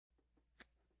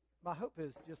my hope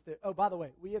is just that, oh, by the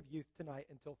way, we have youth tonight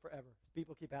until forever.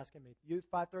 People keep asking me. Youth,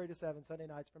 5:30 to 7, Sunday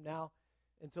nights from now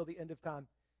until the end of time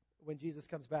when Jesus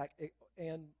comes back,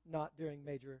 and not during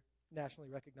major nationally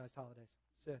recognized holidays.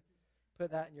 So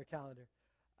put that in your calendar.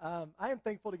 I am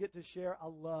thankful to get to share. I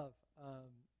love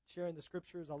sharing the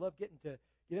Scriptures. I love getting to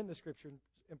get in the Scripture.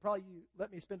 And probably you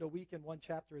let me spend a week in one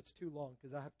chapter. It's too long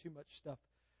because I have too much stuff.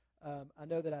 I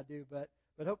know that I do, but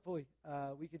hopefully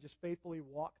we can just faithfully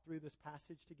walk through this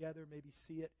passage together, maybe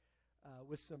see it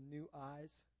with some new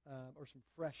eyes or some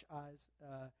fresh eyes,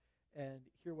 and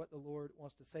hear what the Lord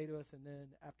wants to say to us. And then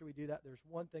after we do that, there's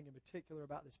one thing in particular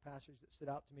about this passage that stood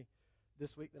out to me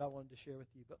this week that I wanted to share with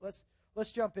you. But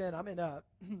let's jump in. I'm in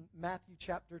Matthew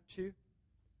chapter 2. And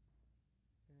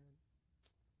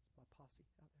my posse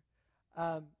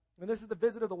out there. And this is the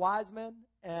visit of the wise men.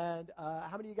 And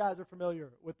how many of you guys are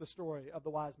familiar with the story of the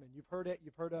wise men? You've heard it.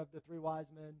 You've heard of the 3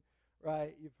 wise men,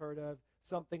 right? You've heard of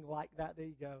something like that. There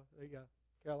you go. There you go.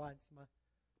 Caroline,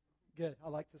 good. I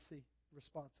like to see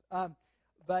response. And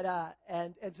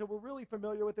so we're really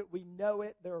familiar with it. We know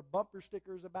it. There are bumper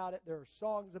stickers about it. There are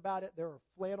songs about it. There are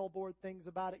flannel board things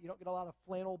about it. You don't get a lot of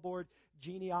flannel board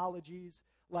genealogies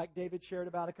like David shared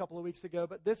about a couple of weeks ago.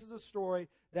 But this is a story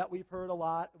that we've heard a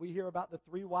lot. We hear about the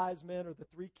 3 wise men or the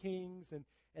 3 kings,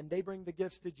 and they bring the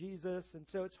gifts to Jesus. And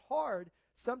so it's hard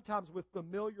sometimes with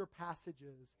familiar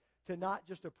passages to not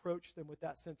just approach them with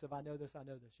that sense of, I know this, I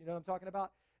know this. You know what I'm talking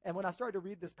about? And when I started to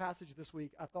read this passage this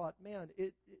week, I thought, man,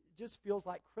 it just feels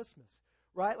like Christmas,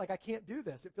 right? Like I can't do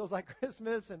this. It feels like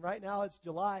Christmas, and right now it's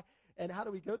July. And how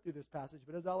do we go through this passage?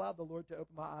 But as I allowed the Lord to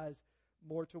open my eyes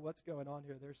more to what's going on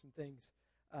here, there's some things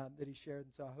that he shared,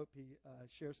 and so I hope he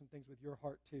shares some things with your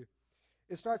heart too.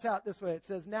 It starts out this way. It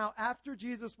says, "Now after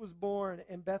Jesus was born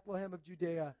in Bethlehem of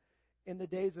Judea, in the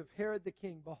days of Herod the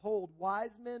king, behold,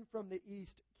 wise men from the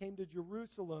east came to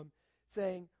Jerusalem,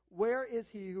 saying, 'Where is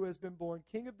he who has been born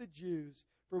King of the Jews?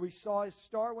 For we saw his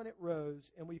star when it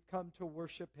rose, and we've come to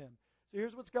worship him.'" So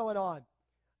here's what's going on.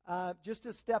 Just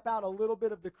to step out a little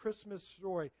bit of the Christmas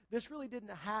story. This really didn't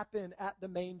happen at the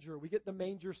manger. We get the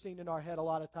manger scene in our head a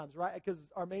lot of times, right?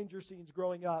 Because our manger scenes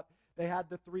growing up, they had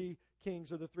the 3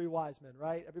 kings or the 3 wise men,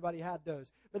 right? Everybody had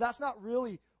those. But that's not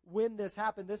really when this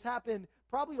happened. This happened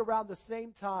probably around the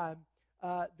same time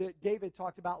that David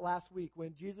talked about last week,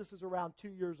 when Jesus was around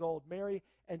 2 years old. Mary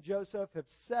and Joseph have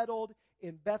settled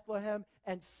in Bethlehem,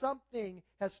 and something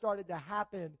has started to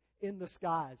happen in the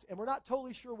skies. And we're not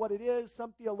totally sure what it is.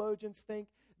 Some theologians think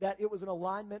that it was an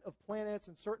alignment of planets,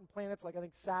 and certain planets, like I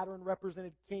think Saturn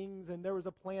represented kings, and there was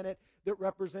a planet that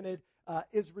represented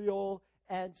Israel.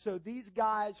 And so these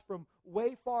guys from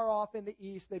way far off in the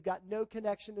east, they've got no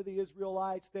connection to the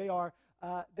Israelites. They are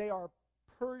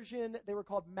Persian. They were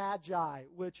called magi,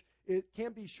 which it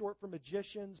can be short for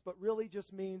magicians, but really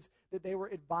just means that they were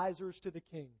advisors to the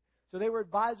king. So they were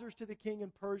advisors to the king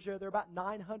in Persia. They're about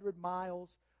 900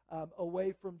 miles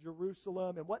away from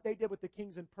Jerusalem. And what they did with the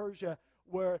kings in Persia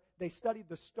were they studied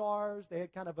the stars. They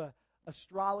had kind of a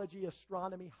astrology,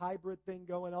 astronomy hybrid thing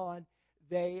going on.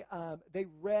 They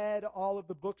read all of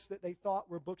the books that they thought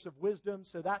were books of wisdom.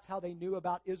 So that's how they knew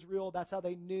about Israel. That's how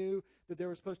they knew that there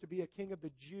was supposed to be a king of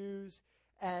the Jews.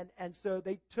 And so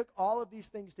they took all of these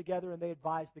things together and they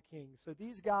advised the king. So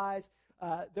these guys,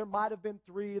 there might have been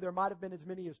 3. There might have been as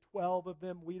many as 12 of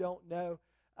them. We don't know.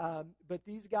 But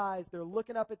these guys, they're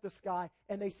looking up at the sky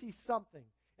and they see something.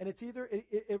 And it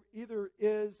either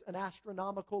is an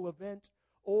astronomical event,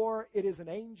 or it is an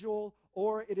angel,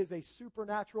 or it is a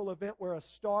supernatural event where a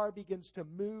star begins to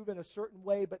move in a certain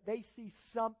way. But they see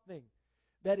something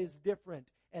that is different.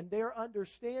 And their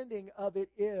understanding of it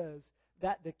is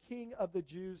that the King of the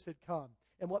Jews had come.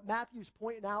 And what Matthew's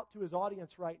pointing out to his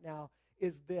audience right now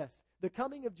is this. The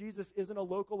coming of Jesus isn't a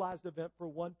localized event for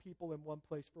one people in one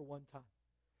place for one time.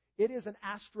 It is an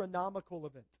astronomical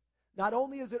event. Not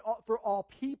only is it for all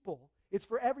people, it's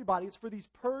for everybody. It's for these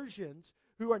Persians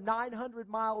who are 900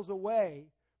 miles away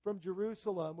from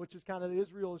Jerusalem, which is kind of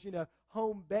Israel's,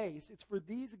 home base. It's for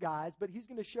these guys, but he's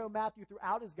going to show Matthew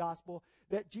throughout his gospel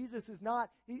that Jesus is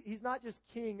he's not just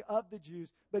king of the Jews,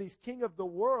 but he's king of the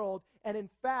world. And in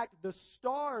fact, the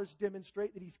stars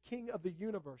demonstrate that he's king of the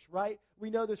universe, right? We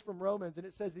know this from Romans, and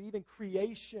it says that even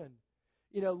creation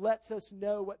lets us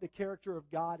know what the character of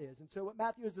God is. And so what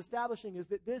Matthew is establishing is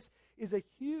that this is a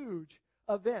huge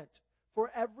event for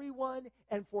everyone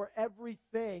and for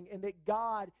everything, and that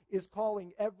God is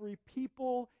calling every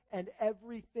people and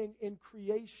everything in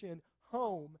creation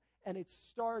home, and it's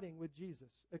starting with Jesus,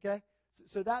 okay?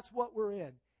 So that's what we're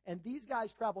in. And these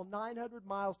guys travel 900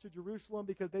 miles to Jerusalem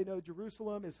because they know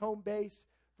Jerusalem is home base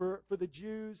for the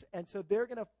Jews, and so they're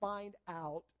going to find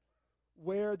out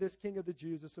where this king of the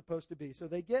Jews is supposed to be. So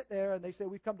they get there and they say,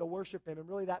 we've come to worship him. And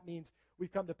really that means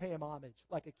we've come to pay him homage,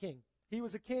 like a king. He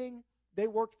was a king. They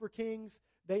worked for kings.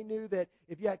 They knew that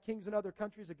if you had kings in other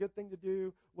countries, a good thing to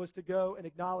do was to go and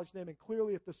acknowledge them. And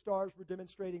clearly, if the stars were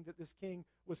demonstrating that this king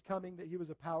was coming, that he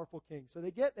was a powerful king. So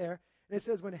they get there, and it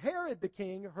says, when Herod the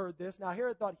king heard this, now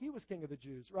Herod thought he was king of the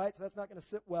Jews, right? So that's not going to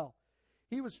sit well.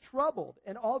 He was troubled,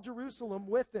 and all Jerusalem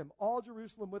with him,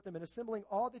 and assembling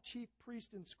all the chief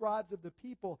priests and scribes of the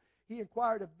people, he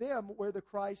inquired of them where the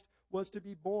Christ was to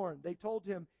be born. They told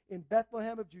him, in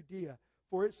Bethlehem of Judea.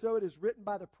 For so it is written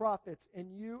by the prophets,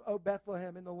 and you, O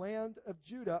Bethlehem, in the land of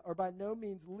Judah, are by no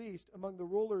means least among the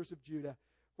rulers of Judah.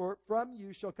 For from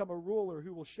you shall come a ruler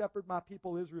who will shepherd my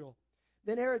people Israel.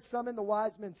 Then Herod summoned the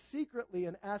wise men secretly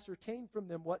and ascertained from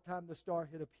them what time the star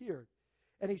had appeared.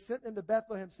 And he sent them to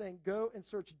Bethlehem, saying, go and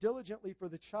search diligently for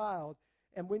the child,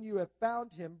 and when you have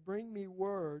found him, bring me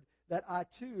word that I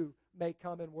too may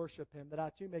come and worship him, that I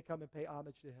too may come and pay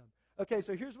homage to him. Okay,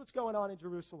 so here's what's going on in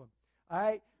Jerusalem. All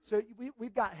right, so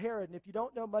we've got Herod, and if you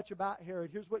don't know much about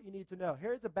Herod, here's what you need to know.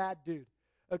 Herod's a bad dude,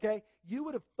 okay? You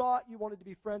would have thought you wanted to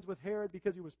be friends with Herod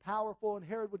because he was powerful, and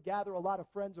Herod would gather a lot of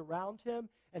friends around him,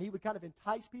 and he would kind of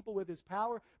entice people with his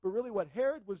power. But really what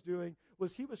Herod was doing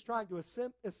was he was trying to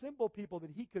assemble people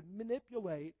that he could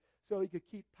manipulate so he could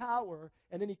keep power,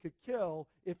 and then he could kill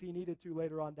if he needed to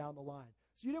later on down the line.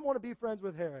 So you didn't want to be friends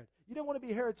with Herod. You didn't want to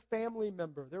be Herod's family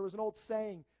member. There was an old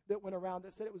saying that went around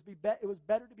that said it was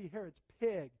better to be Herod's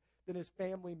pig than his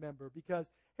family member, because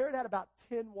Herod had about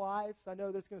 10 wives. I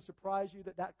know that's going to surprise you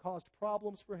that caused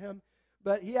problems for him,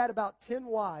 but he had about 10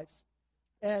 wives,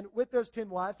 and with those 10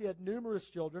 wives, he had numerous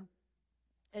children,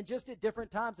 and just at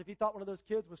different times, if he thought one of those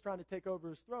kids was trying to take over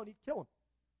his throne, he'd kill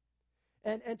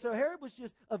him. And so Herod was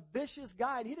just a vicious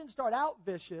guy, and he didn't start out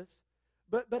vicious,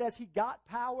 but as he got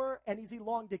power and as he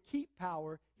longed to keep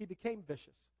power, he became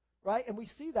vicious, right? And we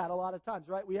see that a lot of times,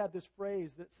 right? We have this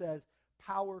phrase that says,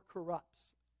 power corrupts,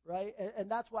 right?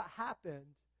 And that's what happened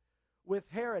with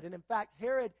Herod. And in fact,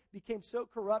 Herod became so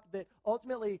corrupt that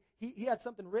ultimately he had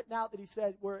something written out that he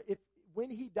said where when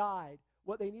he died,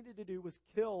 what they needed to do was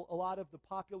kill a lot of the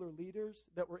popular leaders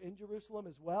that were in Jerusalem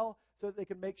as well so that they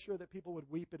could make sure that people would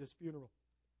weep at his funeral.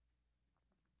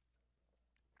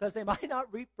 Because they might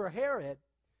not weep for Herod,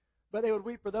 but they would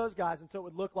weep for those guys, and so it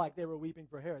would look like they were weeping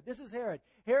for Herod. This is Herod.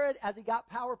 Herod, as he got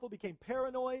powerful, became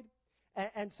paranoid,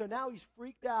 and so now he's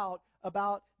freaked out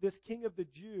about this king of the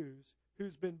Jews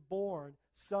who's been born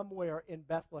somewhere in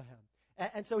Bethlehem.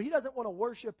 And so he doesn't want to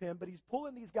worship him, but he's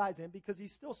pulling these guys in because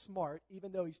he's still smart,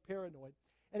 even though he's paranoid.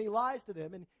 And he lies to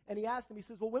them, and he asks them, he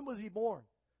says, well, when was he born?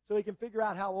 So he can figure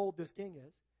out how old this king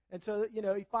is. And so,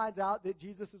 he finds out that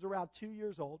Jesus is around 2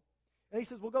 years old. And he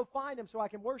says, well, go find him so I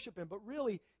can worship him. But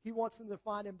really, he wants them to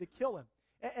find him to kill him.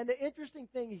 And the interesting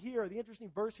thing here, the interesting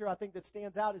verse here I think that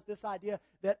stands out is this idea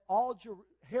that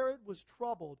Herod was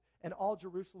troubled and all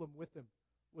Jerusalem with him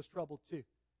was troubled too.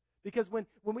 Because when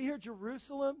we hear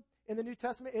Jerusalem in the New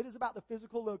Testament, it is about the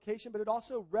physical location, but it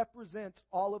also represents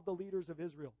all of the leaders of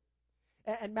Israel.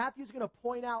 And Matthew's going to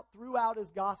point out throughout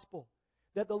his gospel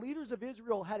that the leaders of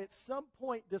Israel had at some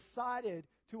point decided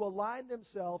to align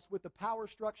themselves with the power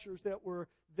structures that were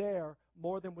there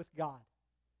more than with God.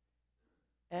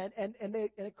 And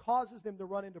it causes them to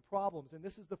run into problems. And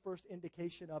this is the first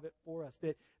indication of it for us,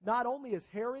 that not only is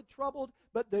Herod troubled,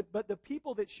 but the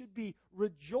people that should be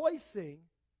rejoicing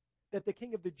that the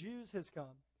King of the Jews has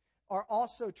come are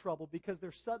also troubled because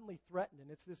they're suddenly threatened.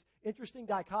 And it's this interesting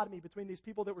dichotomy between these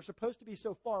people that were supposed to be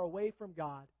so far away from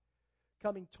God,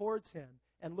 coming towards him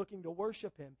and looking to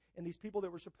worship him, and these people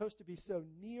that were supposed to be so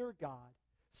near God,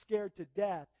 scared to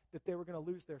death that they were going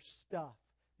to lose their stuff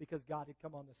because God had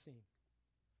come on the scene.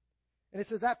 And it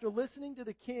says, after listening to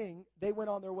the king, they went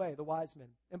on their way, the wise men.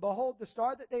 And behold, the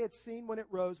star that they had seen when it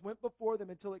rose went before them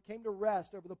until it came to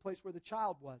rest over the place where the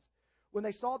child was. When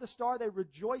they saw the star, they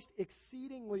rejoiced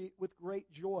exceedingly with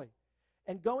great joy.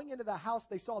 And going into the house,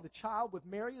 they saw the child with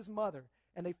Mary his mother,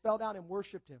 and they fell down and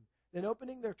worshipped him. Then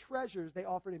opening their treasures, they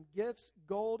offered him gifts,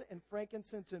 gold and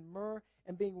frankincense and myrrh,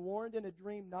 and being warned in a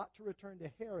dream not to return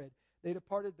to Herod, they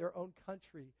departed their own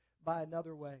country by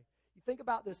another way. You think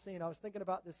about this scene. I was thinking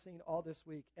about this scene all this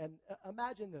week, and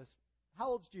imagine this. How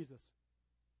old's Jesus?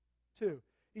 2.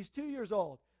 He's 2 years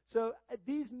old. So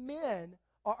these men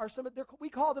are we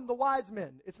call them the wise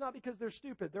men. It's not because they're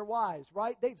stupid. They're wise,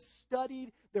 right? They've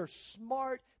studied. They're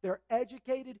smart. They're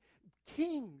educated.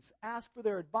 Kings ask for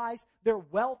their advice. They're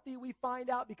wealthy, we find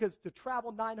out, because to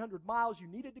travel 900 miles, you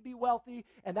needed to be wealthy,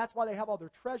 and that's why they have all their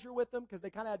treasure with them, because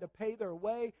they kind of had to pay their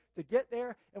way to get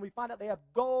there. And we find out they have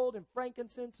gold and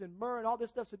frankincense and myrrh and all this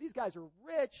stuff. So these guys are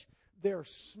rich. They're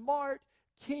smart.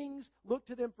 Kings look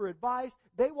to them for advice.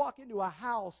 They walk into a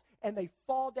house and they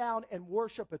fall down and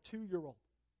worship a 2-year-old.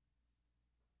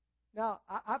 Now,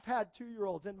 I've had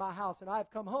 2-year-olds in my house, and I've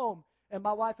come home and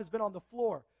my wife has been on the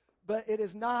floor, but it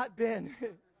has not been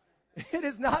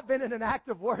in an act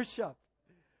of worship.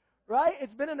 Right?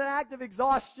 It's been in an act of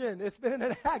exhaustion. It's been in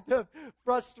an act of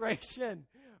frustration.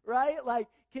 Right? Like,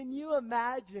 can you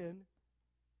imagine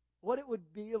what it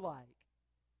would be like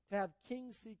to have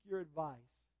kings seek your advice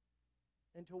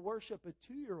and to worship a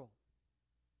 2-year-old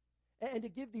and to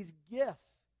give these gifts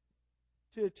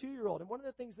to a 2-year-old? And one of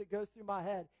the things that goes through my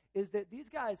head is that these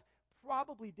guys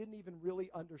probably didn't even really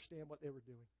understand what they were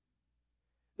doing.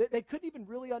 They couldn't even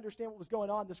really understand what was going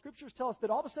on. The scriptures tell us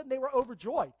that all of a sudden they were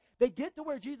overjoyed. They get to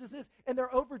where Jesus is, and they're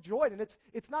overjoyed. And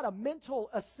it's not a mental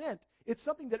assent. It's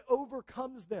something that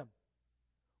overcomes them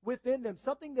within them,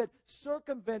 something that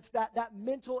circumvents that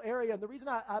mental area. And the reason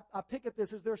I pick at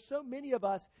this is there's so many of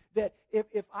us that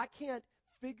if I can't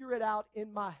figure it out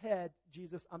in my head,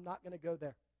 Jesus, I'm not going to go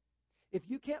there. If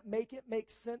you can't make it make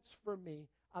sense for me,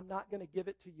 I'm not going to give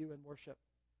it to you in worship.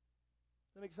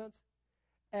 Does that make sense?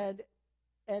 And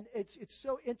it's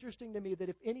so interesting to me that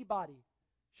if anybody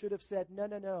should have said,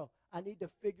 no, I need to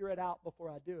figure it out before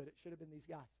I do it, it should have been these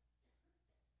guys.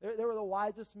 They were the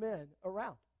wisest men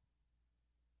around.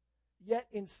 Yet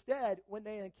instead, when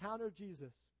they encounter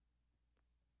Jesus,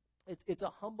 it's a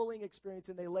humbling experience,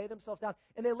 and they lay themselves down,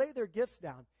 and they lay their gifts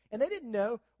down. And they didn't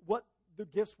know what the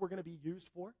gifts were going to be used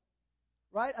for.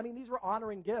 Right? I mean, these were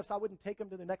honoring gifts. I wouldn't take them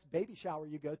to the next baby shower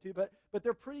you go to, but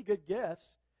they're pretty good gifts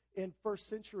in first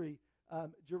century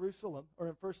Jerusalem, or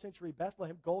in first century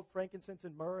Bethlehem: gold, frankincense,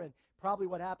 and myrrh. And probably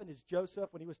what happened is Joseph,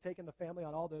 when he was taking the family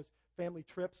on all those family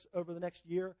trips over the next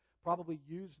year, probably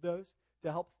used those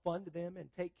to help fund them and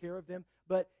take care of them.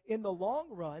 But in the long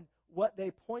run, what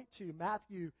they point to,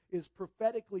 Matthew is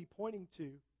prophetically pointing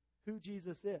to who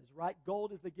Jesus is, right?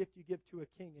 Gold is the gift you give to a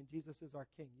king, and Jesus is our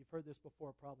king. You've heard this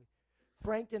before probably.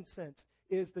 Frankincense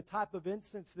is the type of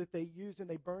incense that they used, and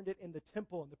they burned it in the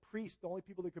temple. And the priest, the only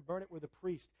people that could burn it were the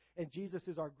priests. And Jesus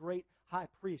is our great high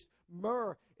priest.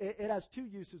 Myrrh, it has 2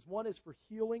 uses. One is for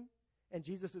healing, and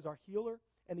Jesus is our healer.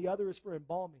 And the other is for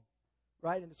embalming,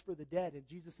 right? And it's for the dead, and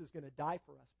Jesus is going to die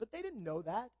for us. But they didn't know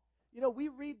that. You know, we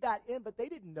read that in, but they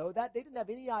didn't know that. They didn't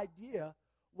have any idea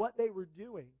what they were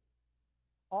doing.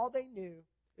 All they knew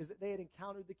is that they had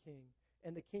encountered the king,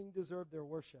 and the king deserved their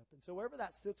worship. And so wherever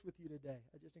that sits with you today,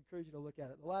 I just encourage you to look at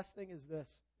it. The last thing is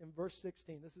this. In verse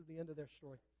 16, this is the end of their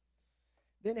story.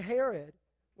 Then Herod,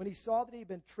 when he saw that he had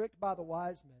been tricked by the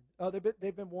wise men,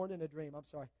 they've been warned in a dream. I'm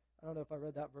sorry. I don't know if I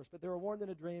read that verse, but they were warned in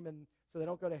a dream, and so they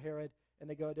don't go to Herod, and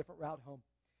they go a different route home.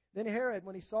 Then Herod,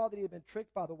 when he saw that he had been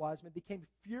tricked by the wise men, became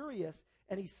furious,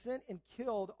 and he sent and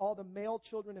killed all the male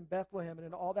children in Bethlehem and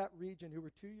in all that region who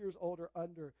were 2 years old or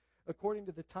under, according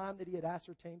to the time that he had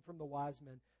ascertained from the wise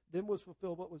men. Then was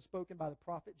fulfilled what was spoken by the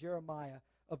prophet Jeremiah.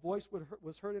 A voice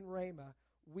was heard in Ramah,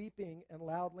 weeping and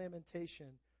loud lamentation,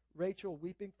 Rachel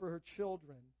weeping for her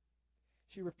children.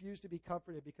 She refused to be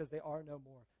comforted because they are no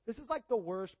more. This is like the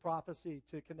worst prophecy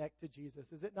to connect to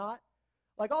Jesus, is it not?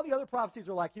 Like all the other prophecies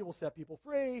are like, he will set people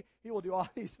free, he will do all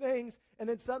these things, and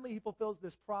then suddenly he fulfills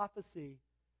this prophecy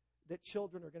that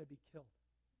children are going to be killed.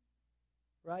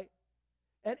 Right?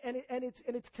 And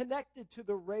it's connected to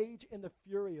the rage and the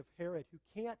fury of Herod,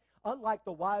 who can't, unlike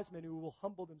the wise men who will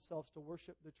humble themselves to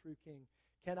worship the true king,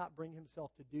 cannot bring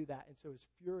himself to do that. And so his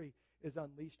fury is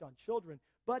unleashed on children.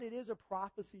 But it is a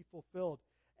prophecy fulfilled.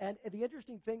 And the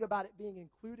interesting thing about it being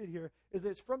included here is that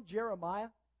it's from Jeremiah.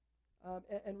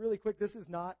 And really quick, this is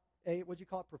not what you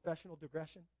call it, professional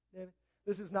digression, David?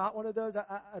 This is not one of those.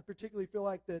 I particularly feel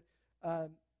like that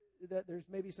there's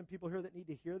maybe some people here that need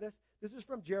to hear this. This is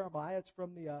from Jeremiah. It's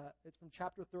from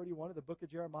chapter 31 of the book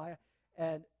of Jeremiah.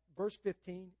 And verse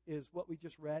 15 is what we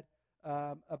just read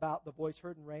about the voice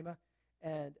heard in Ramah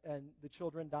and the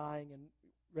children dying, and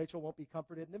Rachel won't be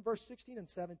comforted. And then verse 16 and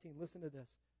 17, listen to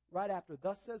this. Right after,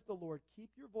 thus says the Lord, keep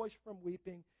your voice from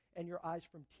weeping and your eyes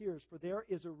from tears, for there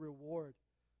is a reward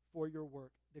for your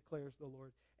work, declares the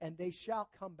Lord. And they shall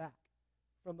come back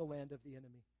from the land of the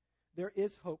enemy. There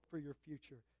is hope for your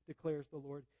future, declares the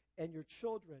Lord, and your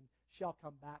children shall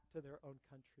come back to their own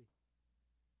country.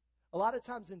 A lot of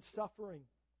times in suffering,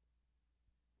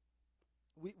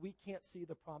 we can't see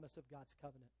the promise of God's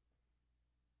covenant.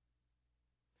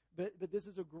 But this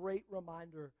is a great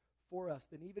reminder for us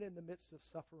that even in the midst of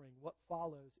suffering, what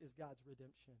follows is God's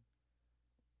redemption.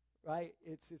 Right?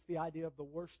 It's the idea of the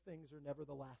worst things are never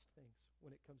the last things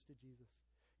when it comes to Jesus.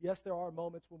 Yes, there are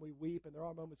moments when we weep, and there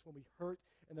are moments when we hurt,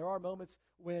 and there are moments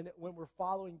when we're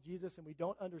following Jesus and we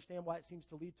don't understand why it seems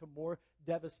to lead to more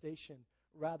devastation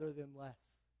rather than less.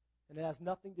 And it has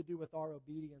nothing to do with our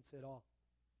obedience at all.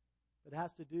 It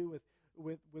has to do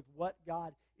with what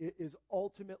God is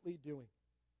ultimately doing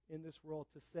in this world,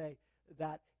 to say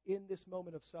that in this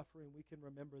moment of suffering, we can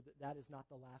remember that that is not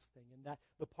the last thing, and that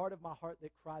the part of my heart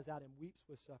that cries out and weeps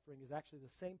with suffering is actually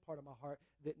the same part of my heart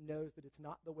that knows that it's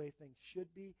not the way things should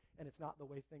be, and it's not the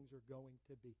way things are going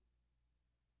to be.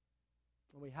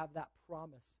 And we have that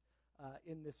promise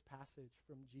in this passage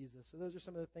from Jesus. So those are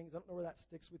some of the things. I don't know where that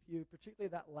sticks with you, particularly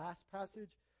that last passage.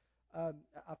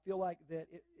 I feel like that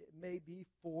it may be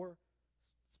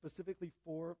specifically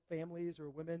for families or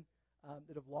women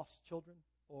that have lost children,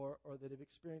 or that have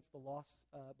experienced the loss,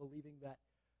 believing that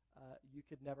you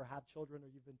could never have children, or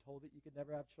you've been told that you could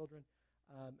never have children.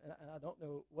 And I don't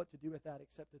know what to do with that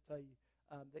except to tell you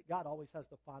that God always has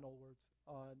the final words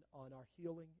on our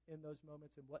healing in those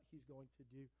moments and what he's going to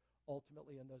do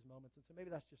ultimately in those moments. And so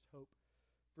maybe that's just hope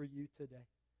for you today.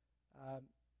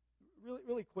 Really,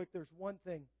 really quick, there's one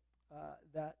thing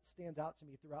that stands out to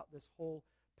me throughout this whole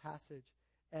passage,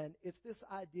 and it's this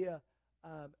idea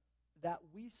that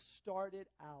we started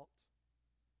out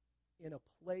in a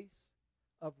place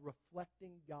of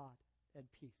reflecting God and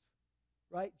peace,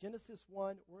 right? Genesis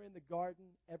 1, we're in the garden.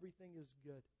 Everything is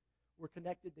good. We're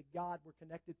connected to God. We're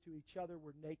connected to each other.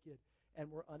 We're naked,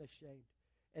 and we're unashamed.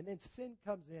 And then sin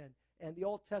comes in, and the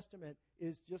Old Testament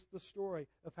is just the story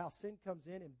of how sin comes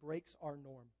in and breaks our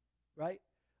norm, right?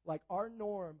 Like our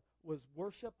norm was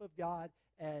worship of God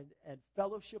and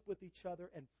fellowship with each other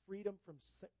and freedom from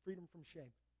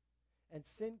shame. And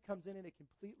sin comes in and it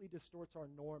completely distorts our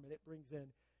norm, and it brings in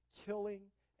killing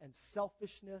and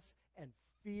selfishness and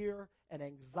fear and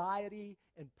anxiety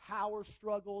and power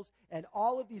struggles and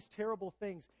all of these terrible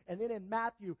things. And then in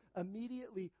Matthew,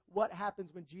 immediately what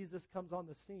happens when Jesus comes on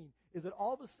the scene is that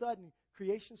all of a sudden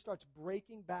creation starts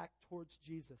breaking back towards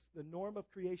Jesus. The norm of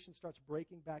creation starts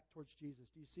breaking back towards Jesus.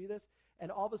 Do you see this?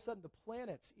 And all of a sudden the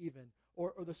planets even,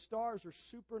 or the stars are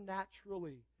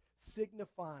supernaturally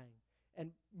signifying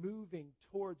and moving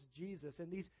towards Jesus. And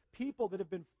these people that have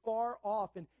been far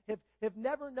off and have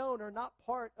never known, or not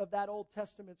part of that Old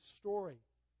Testament story,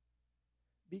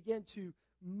 begin to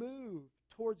move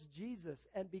towards Jesus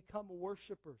and become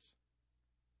worshipers.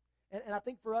 And I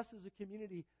think for us as a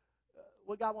community,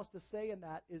 what God wants to say in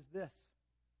that is this: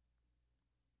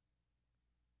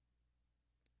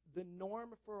 the norm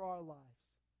for our lives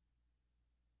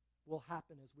will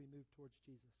happen as we move towards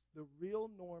Jesus. The real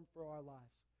norm for our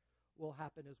lives will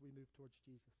happen as we move towards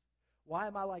Jesus. Why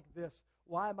am I like this?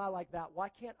 Why am I like that? Why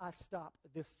can't I stop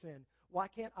this sin? Why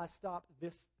can't I stop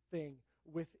this thing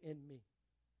within me?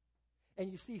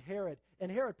 And you see Herod,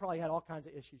 and Herod probably had all kinds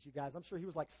of issues, you guys. I'm sure he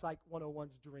was like Psych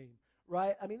 101's dream,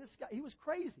 right? I mean, this guy, he was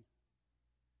crazy.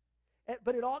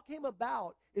 But it all came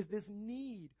about is this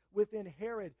need within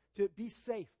Herod to be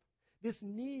safe, this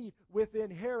need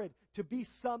within Herod to be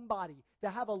somebody, to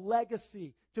have a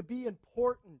legacy, to be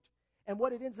important. And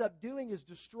what it ends up doing is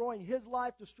destroying his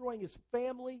life, destroying his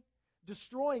family,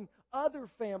 destroying other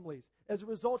families as a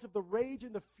result of the rage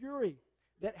and the fury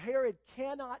that Herod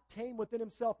cannot tame within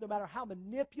himself, no matter how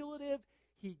manipulative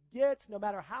he gets, no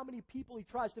matter how many people he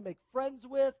tries to make friends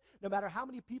with, no matter how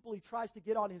many people he tries to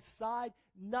get on his side.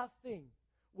 Nothing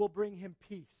will bring him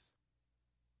peace.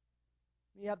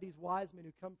 You have these wise men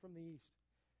who come from the east,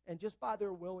 and just by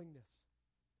their willingness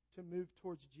to move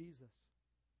towards Jesus,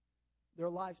 their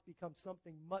lives become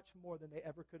something much more than they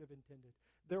ever could have intended.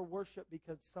 Their worship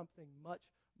becomes something much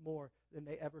more than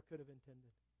they ever could have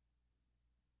intended.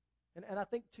 And I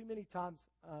think too many times,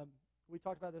 we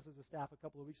talked about this as a staff a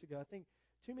couple of weeks ago, I think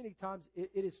too many times it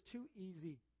is too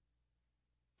easy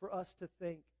for us to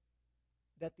think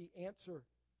that the answer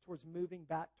towards moving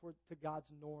back to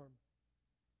God's norm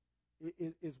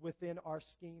is within our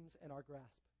schemes and our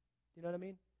grasp. You know what I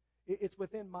mean? It's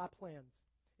within my plans.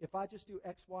 If I just do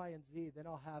X, Y, and Z, then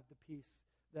I'll have the peace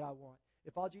that I want.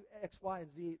 If I'll do X, Y,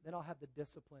 and Z, then I'll have the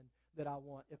discipline that I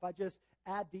want. If I just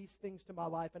add these things to my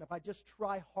life, and if I just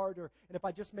try harder, and if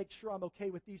I just make sure I'm okay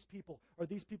with these people, or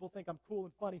these people think I'm cool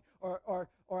and funny, or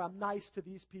I'm nice to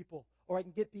these people, or I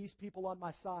can get these people on my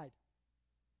side,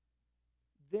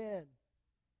 then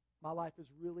my life is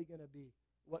really going to be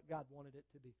what God wanted it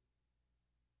to be.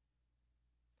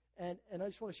 And I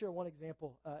just want to share one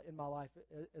example in my life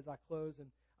as I close. And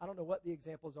I don't know what the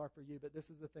examples are for you, but this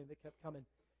is the thing that kept coming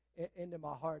into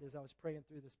my heart as I was praying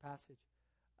through this passage.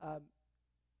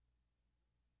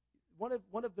 One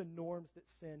of the norms that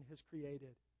sin has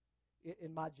created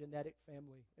in my genetic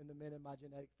family, in the men in my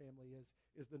genetic family,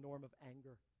 is the norm of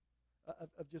anger,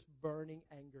 of just burning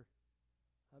anger.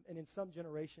 And in some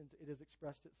generations, it has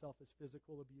expressed itself as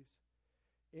physical abuse.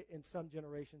 In some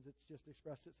generations, it's just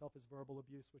expressed itself as verbal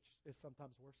abuse, which is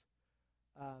sometimes worse.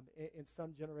 In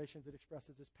some generations, it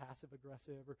expresses as passive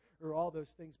aggressive or all those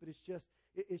things. But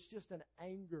it's just an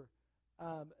anger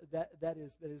that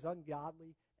is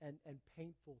ungodly and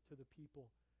painful to the people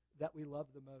that we love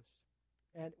the most.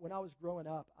 And when I was growing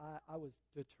up, I was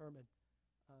determined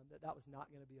that was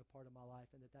not going to be a part of my life,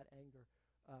 and that anger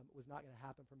was not going to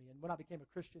happen for me. And when I became a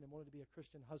Christian and wanted to be a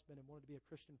Christian husband and wanted to be a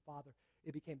Christian father,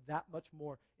 it became that much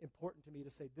more important to me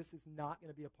to say, this is not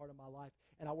going to be a part of my life.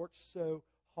 And I worked so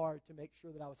hard to make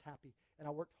sure that I was happy. And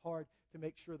I worked hard to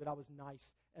make sure that I was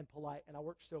nice and polite. And I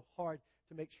worked so hard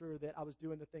to make sure that I was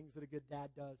doing the things that a good dad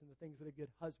does and the things that a good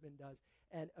husband does.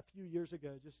 And a few years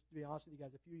ago, just to be honest with you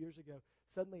guys, a few years ago,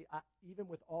 suddenly, even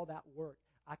with all that work,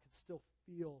 I could still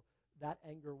feel that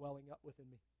anger welling up within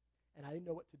me. And I didn't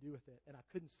know what to do with it, and I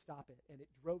couldn't stop it, and it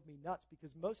drove me nuts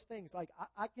because most things, like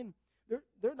I can, there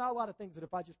are not a lot of things that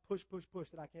if I just push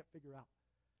that I can't figure out.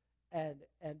 And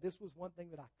this was one thing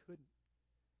that I couldn't.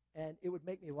 And it would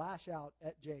make me lash out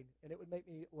at Jane, and it would make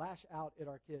me lash out at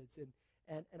our kids,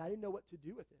 and I didn't know what to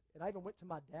do with it. And I even went to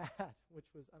my dad, which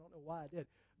was, I don't know why I did,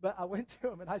 but I went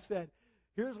to him and I said,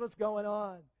 here's what's going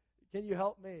on. Can you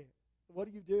help me? What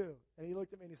do you do? And he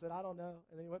looked at me and he said, I don't know.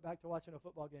 And then he went back to watching a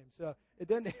football game. So it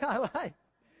didn't, I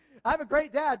have a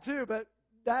great dad too, but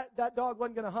that dog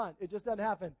wasn't going to hunt. It just doesn't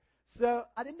happen. So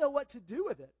I didn't know what to do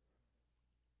with it.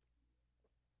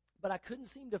 But I couldn't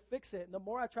seem to fix it. And the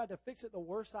more I tried to fix it, the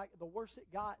worse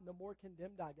it got and the more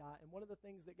condemned I got. And one of the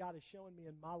things that God is showing me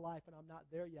in my life, and I'm not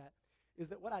there yet, is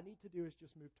that what I need to do is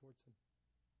just move towards him.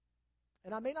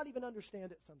 And I may not even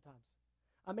understand it sometimes.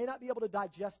 I may not be able to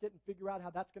digest it and figure out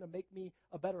how that's going to make me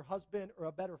a better husband or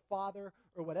a better father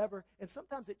or whatever. And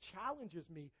sometimes it challenges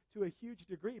me to a huge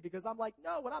degree because I'm like,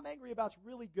 no, what I'm angry about is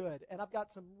really good. And I've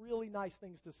got some really nice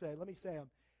things to say. Let me say them.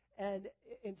 And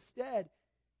instead,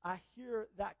 I hear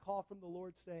that call from the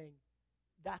Lord saying,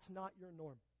 that's not your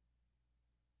norm.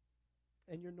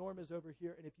 And your norm is over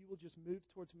here. And if you will just move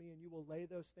towards me and you will lay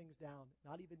those things down,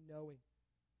 not even knowing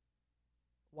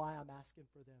why I'm asking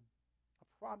for them,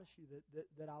 I promise you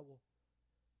that I will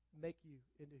make you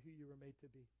into who you were made to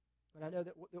be. And I know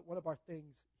that one of our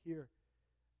things here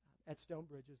at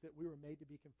Stonebridge is that we were made to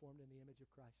be conformed in the image of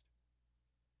Christ.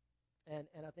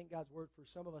 And I think God's word for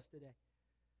some of us today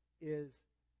is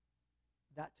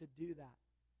that to do that,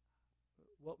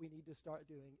 what we need to start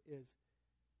doing is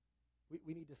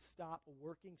we need to stop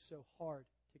working so hard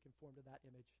to conform to that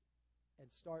image and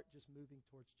start just moving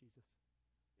towards Jesus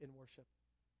in worship.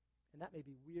 And that may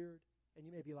be weird. And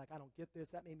you may be like, I don't get this.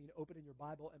 That may mean opening your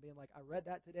Bible and being like, I read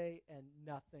that today and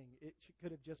nothing. It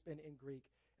could have just been in Greek,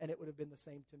 and it would have been the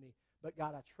same to me. But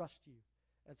God, I trust you,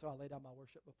 and so I lay down my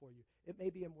worship before you. It may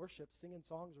be in worship, singing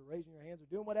songs or raising your hands or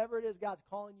doing whatever it is God's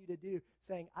calling you to do,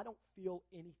 saying, I don't feel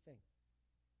anything.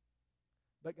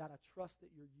 But God, I trust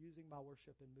that you're using my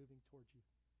worship and moving towards you.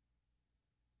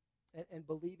 And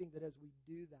believing that as we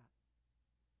do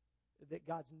that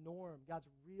God's norm, God's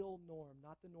real norm,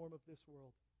 not the norm of this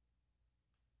world,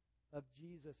 of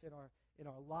Jesus in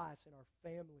our lives, in our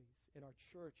families, in our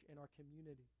church, in our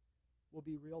community will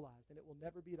be realized. And it will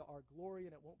never be to our glory,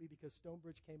 and it won't be because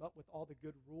Stonebridge came up with all the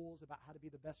good rules about how to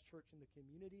be the best church in the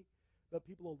community. But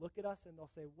people will look at us and they'll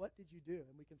say, what did you do?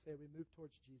 And we can say, we moved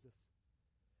towards Jesus.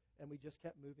 And we just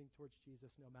kept moving towards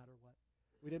Jesus no matter what.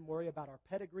 We didn't worry about our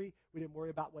pedigree. We didn't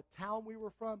worry about what town we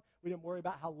were from. We didn't worry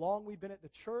about how long we've been at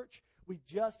the church. We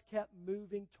just kept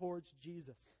moving towards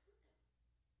Jesus.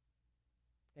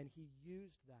 And he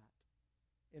used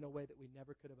that in a way that we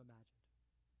never could have imagined.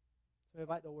 So I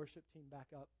invite the worship team back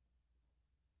up.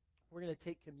 We're going to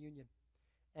take communion.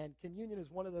 And communion is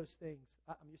one of those things.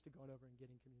 I'm used to going over and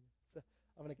getting communion, so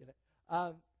I'm going to get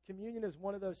it. Communion is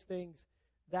one of those things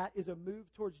that is a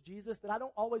move towards Jesus that I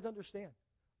don't always understand,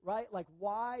 right? Like,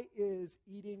 why is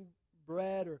eating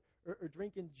bread or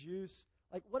drinking juice,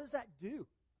 like, what does that do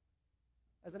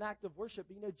as an act of worship?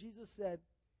 But, Jesus said,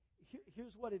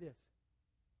 here's what it is.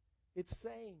 It's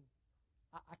saying,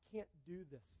 I can't do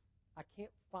this. I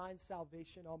can't find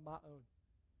salvation on my own.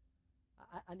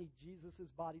 I need Jesus'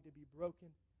 body to be broken.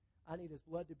 I need his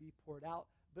blood to be poured out,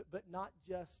 but not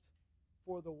just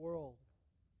for the world,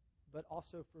 but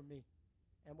also for me.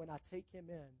 And when I take him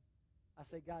in, I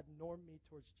say, God, norm me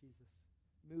towards Jesus.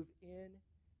 Move in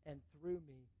and through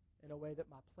me in a way that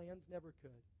my plans never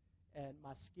could, and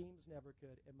my schemes never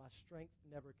could, and my strength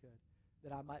never could,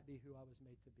 that I might be who I was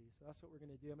made to be. So that's what we're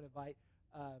going to do. I'm going to invite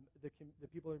the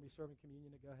people who are going to be serving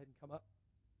communion to go ahead and come up.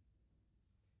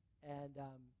 And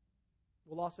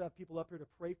we'll also have people up here to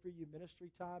pray for you ministry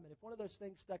time. And if one of those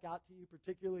things stuck out to you,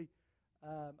 particularly,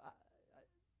 I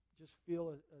just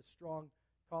feel a strong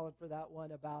calling for that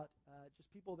one about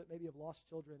just people that maybe have lost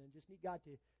children and just need God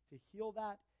to heal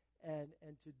that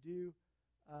and to do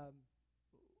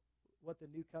what the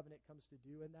new covenant comes to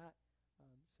do in that.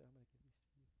 So I'm going to give these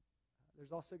to you.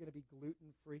 There's also going to be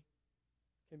gluten-free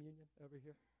communion over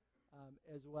here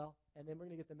as well. And then we're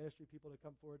going to get the ministry people to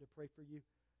come forward to pray for you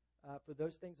for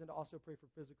those things and to also pray for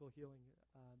physical healing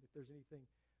if there's anything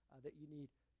that you need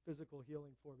physical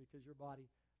healing for because your body,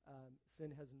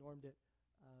 sin has normed it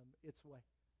its way.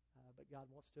 But God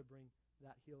wants to bring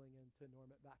that healing and to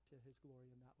norm it back to his glory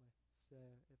in that way. So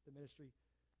if the ministry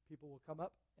people will come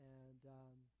up and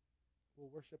we'll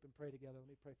worship and pray together. Let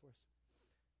me pray for us.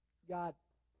 God,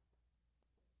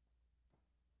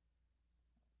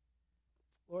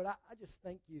 Lord, I just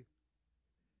thank you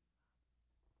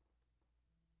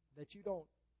that you don't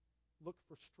look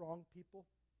for strong people.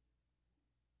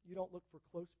 You don't look for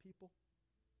close people.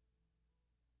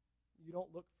 You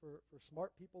don't look for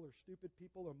smart people or stupid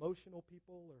people or emotional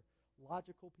people or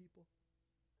logical people.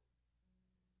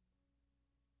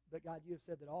 But God, you have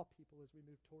said that all people, as we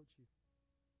move towards you,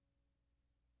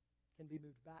 can be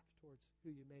moved back towards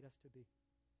who you made us to be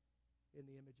in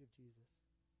the image of Jesus.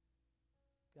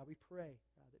 God, we pray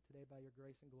that today by your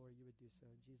grace and glory you would do so.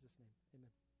 In Jesus' name,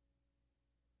 amen.